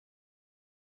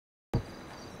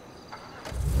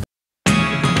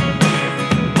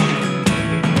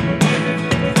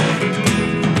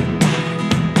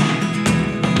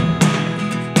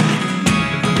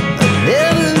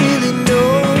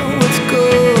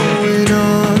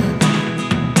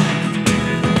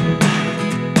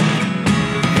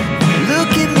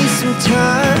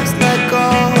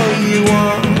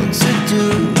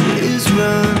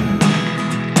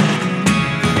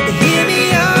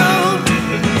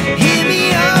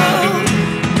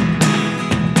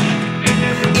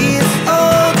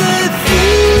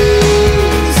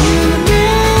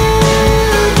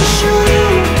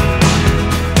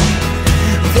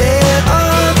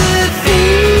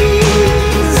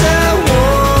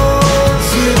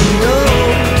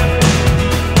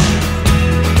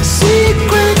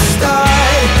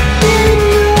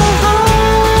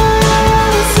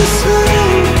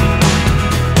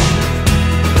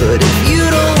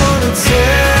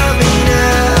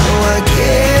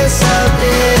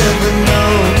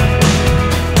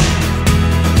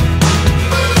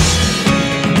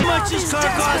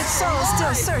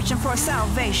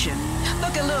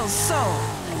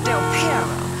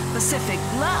Pacific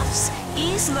Bluffs,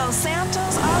 East Los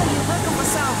Santos, all of you looking for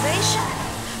salvation?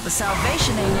 But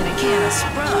salvation ain't in a can of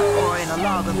Sprunk or in a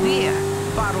log of beer.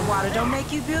 Bottled water don't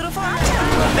make you beautiful. I'll tell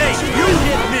you what. Hey, you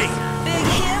hit me! Big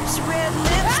hips, red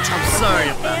lips, I'm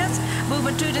sorry about hands,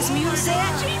 moving to this music.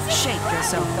 Shake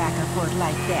yourself back and forth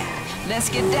like that. Let's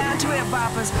get down to it,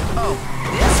 boppers. Oh,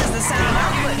 this is the sound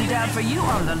I'm putting down for you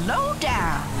on the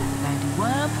lowdown.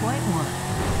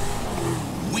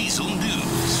 91.1. Weasel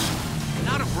News.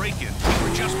 Not a break-in. We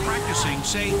were just practicing,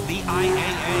 say, the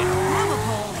IAA.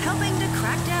 Liverpool helping to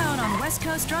crack down on West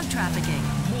Coast drug trafficking.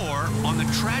 More on the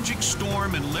tragic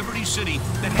storm in Liberty City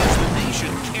that has the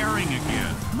nation caring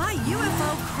again. My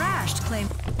UFO crashed, claimed.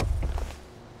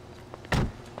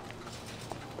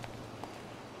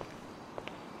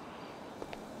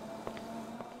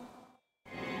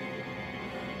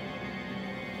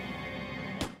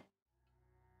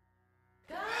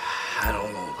 I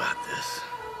don't know about this.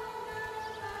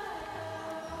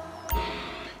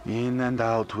 In and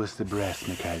out with the breath,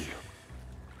 Mikhail.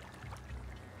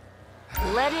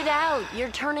 Let it out. You're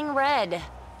turning red.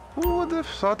 Who would have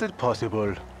thought it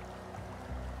possible?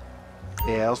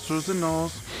 Air through the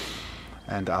nose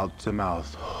and out the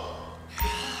mouth.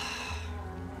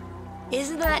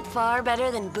 Isn't that far better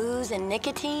than booze and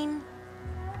nicotine?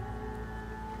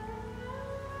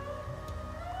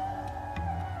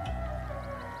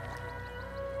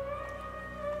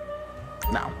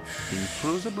 Now, in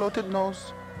through the bloated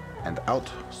nose and out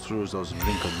through those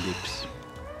wrinkled lips.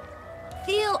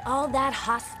 Feel all that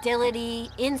hostility,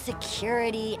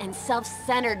 insecurity, and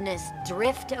self-centeredness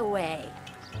drift away.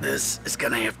 This is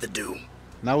gonna have to do.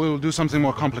 Now we will do something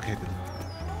more complicated.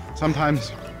 Sometimes,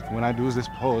 when I do this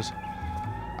pose,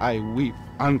 I weep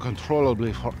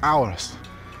uncontrollably for hours.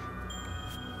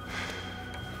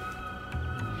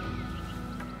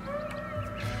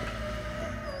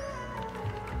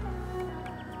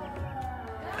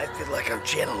 I feel like I'm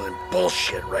channeling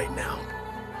bullshit right now.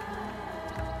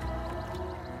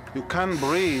 You can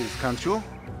breathe, can't you?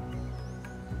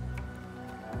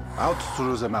 Out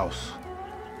through the mouth.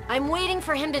 I'm waiting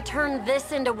for him to turn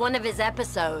this into one of his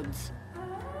episodes.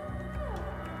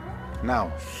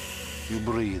 Now, you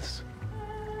breathe.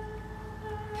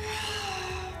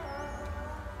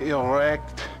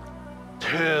 Erect,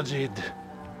 turgid.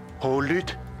 Hold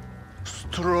it,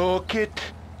 stroke it.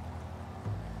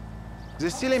 The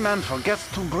silly man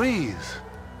forgets to breathe.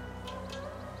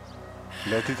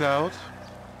 Let it out.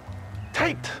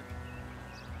 Tight!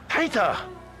 Tighter!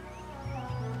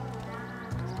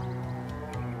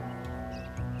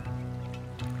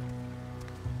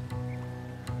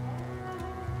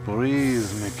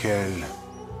 Breathe, Mikhail.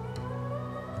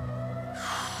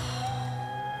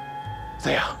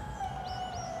 There.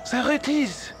 There it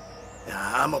is.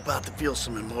 I'm about to feel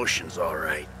some emotions, all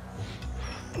right.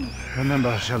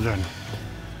 Remember, children.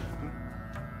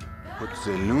 Put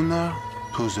the lunar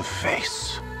to the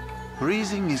face.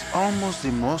 Breathing is almost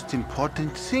the most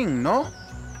important thing, no?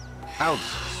 Out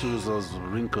through those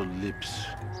wrinkled lips.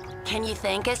 Can you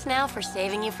thank us now for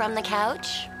saving you from the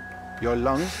couch? Your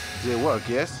lungs, they work,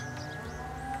 yes?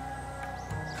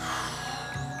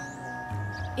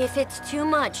 If it's too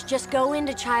much, just go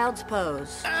into child's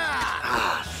pose.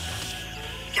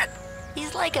 Shit.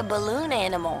 He's like a balloon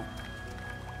animal.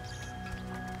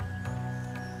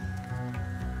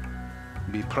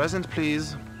 Be present,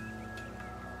 please.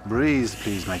 Breathe,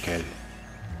 please, Michael.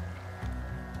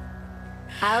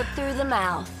 Out through the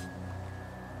mouth.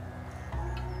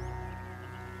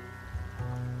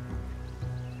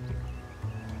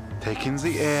 Take in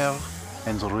the air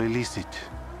and release it.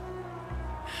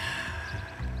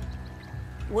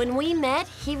 When we met,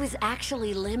 he was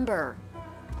actually limber.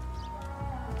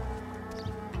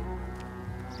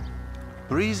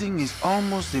 Breathing is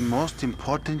almost the most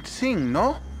important thing,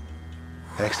 no?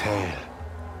 Exhale.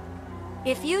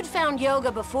 If you'd found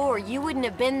yoga before, you wouldn't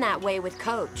have been that way with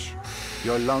Coach.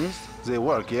 Your lungs, they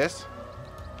work, yes?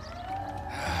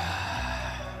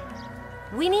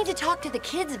 We need to talk to the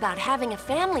kids about having a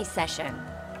family session.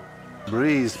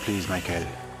 Breathe, please, Michael.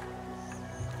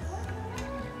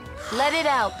 Let it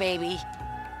out, baby.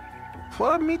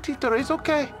 For a meat eater, it's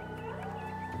okay.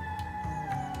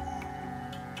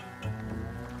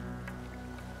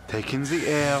 Take in the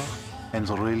air and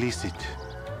release it.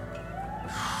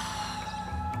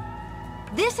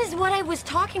 This is what I was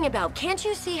talking about. Can't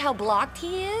you see how blocked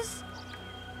he is?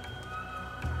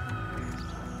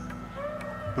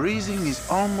 Breathing is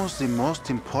almost the most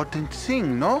important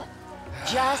thing, no?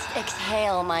 Just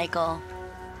exhale, Michael.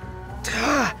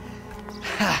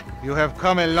 You have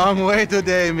come a long way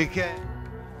today, Mikhail.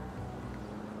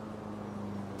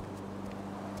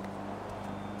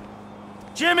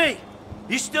 Jimmy!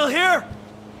 You still here?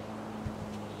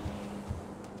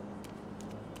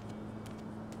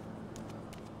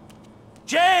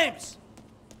 James!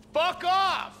 Fuck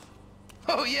off!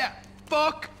 Oh yeah,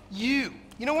 fuck you.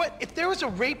 You know what? If there was a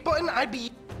rate button, I'd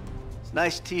be... It's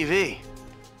nice TV. Did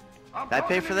I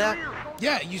pay for that?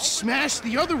 Yeah, you smashed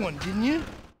the other one, didn't you?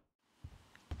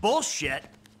 Bullshit.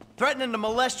 Threatening to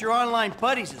molest your online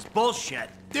buddies is bullshit.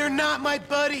 They're not my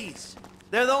buddies.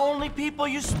 They're the only people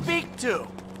you speak to.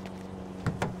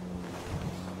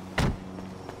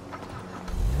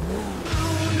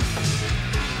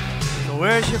 So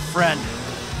where's your friend?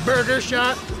 Burger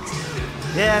shop?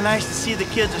 Yeah, nice to see the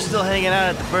kids are still hanging out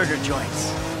at the burger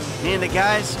joints. Me and the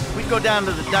guys, we go down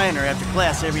to the diner after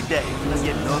class every day. Let's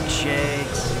get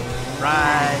milkshakes,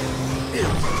 fries. Ew,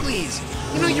 please.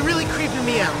 You know, you're really creeping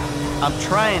me out. I'm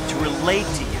trying to relate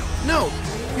to you. No,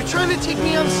 you're trying to take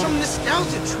me on some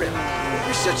nostalgia trip.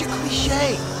 You're such a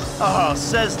cliche. Oh,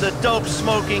 says the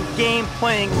dope-smoking,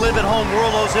 game-playing, live-at-home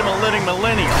worldos in a living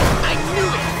millennial. I knew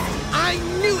it! I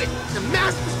knew it! The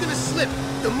mask was gonna slip.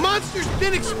 The monster's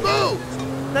been exposed.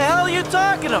 The hell are you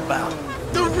talking about?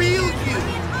 The real you.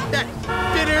 That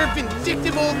bitter,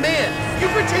 vindictive old man. You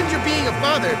pretend you're being a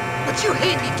father, but you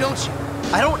hate me, don't you?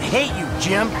 I don't hate you,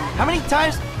 Jim. How many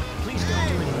times? Please don't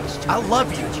do it. I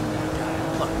love you.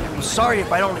 Look, I'm sorry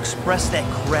if I don't express that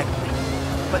correctly,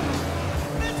 but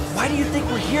why do you think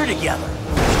we're here together?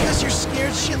 Because you're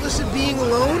scared shitless of being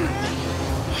alone?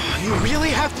 You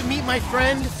really have to meet my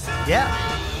friend? Yeah,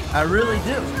 I really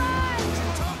do.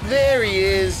 There he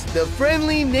is, the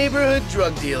friendly neighborhood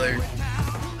drug dealer.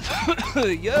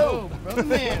 Yo, brother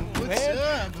man, what's man?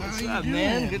 up? What's up,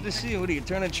 man? Good to see you. What are you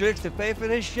turning tricks to pay for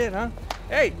this shit, huh?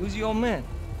 Hey, who's your old man?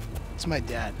 It's my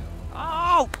dad.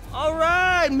 Oh, all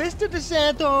right, Mr.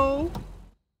 DeSanto.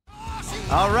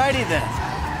 Alrighty then.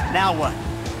 Now what?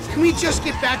 Can we just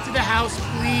get back to the house,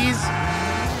 please?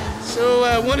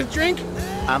 So, want a drink?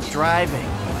 I'm driving.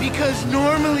 Because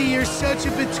normally you're such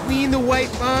a between the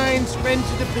white lines, friend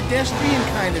to the pedestrian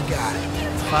kind of guy.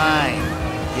 Fine.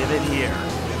 Give it here.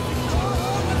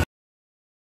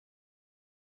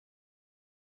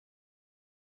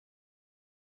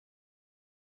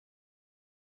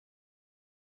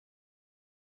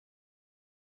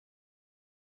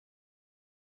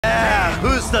 Yeah,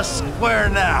 who's the square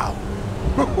now?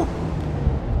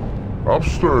 I'm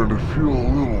starting to feel a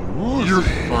little woozy. You're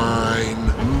fine.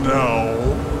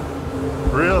 No.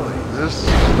 Really? This is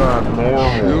not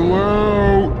normal. Chill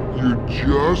out. You're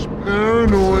just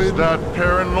paranoid. That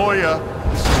paranoia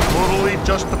is totally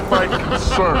justified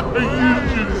concern. You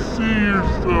should see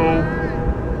yourself.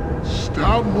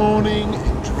 Stop moaning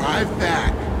and drive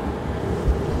back.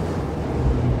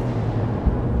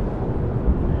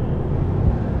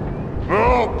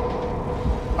 No!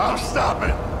 I'm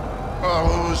stopping. Oh,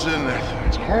 what was in it?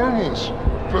 It's harmless.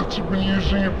 Vets have been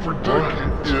using it for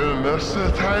decades. You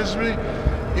anesthetize me?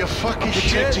 You fucking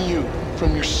shit. Protecting you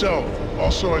from yourself.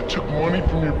 Also, I took money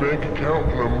from your bank account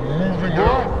and I'm moving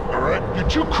out. All right? You're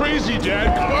too crazy,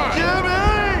 Dad. Come on. Jimmy!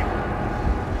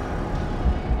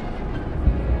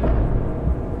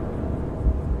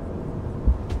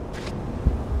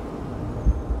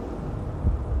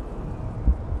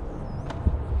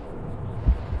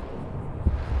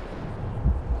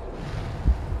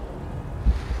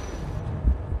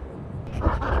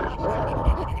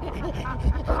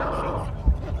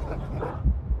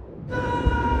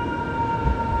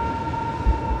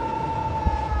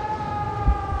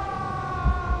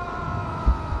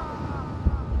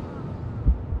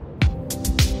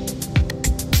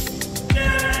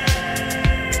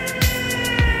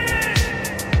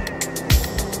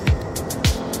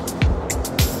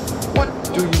 What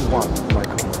do you want,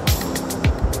 Michael?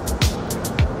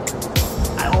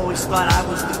 I always thought I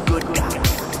was the good guy.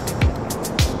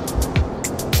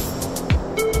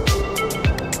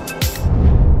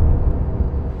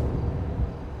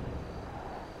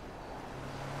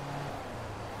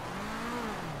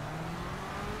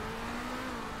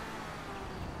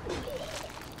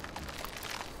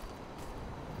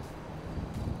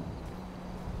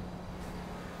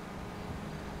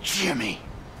 Jimmy,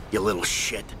 you little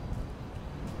shit.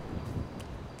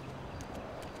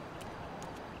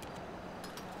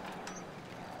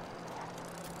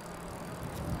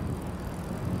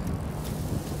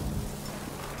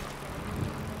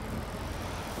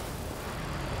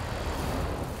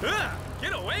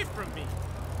 Get away from me!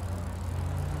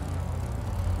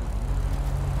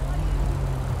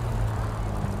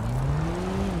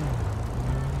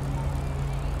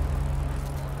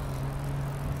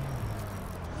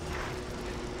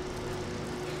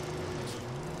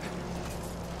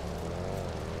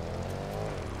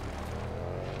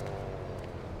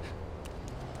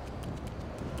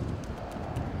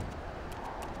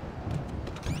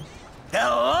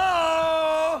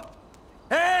 Hello?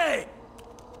 Hey!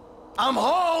 I'm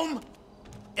home!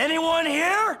 Anyone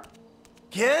here?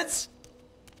 Kids?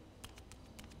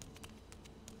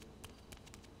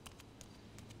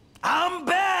 I'm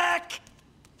back!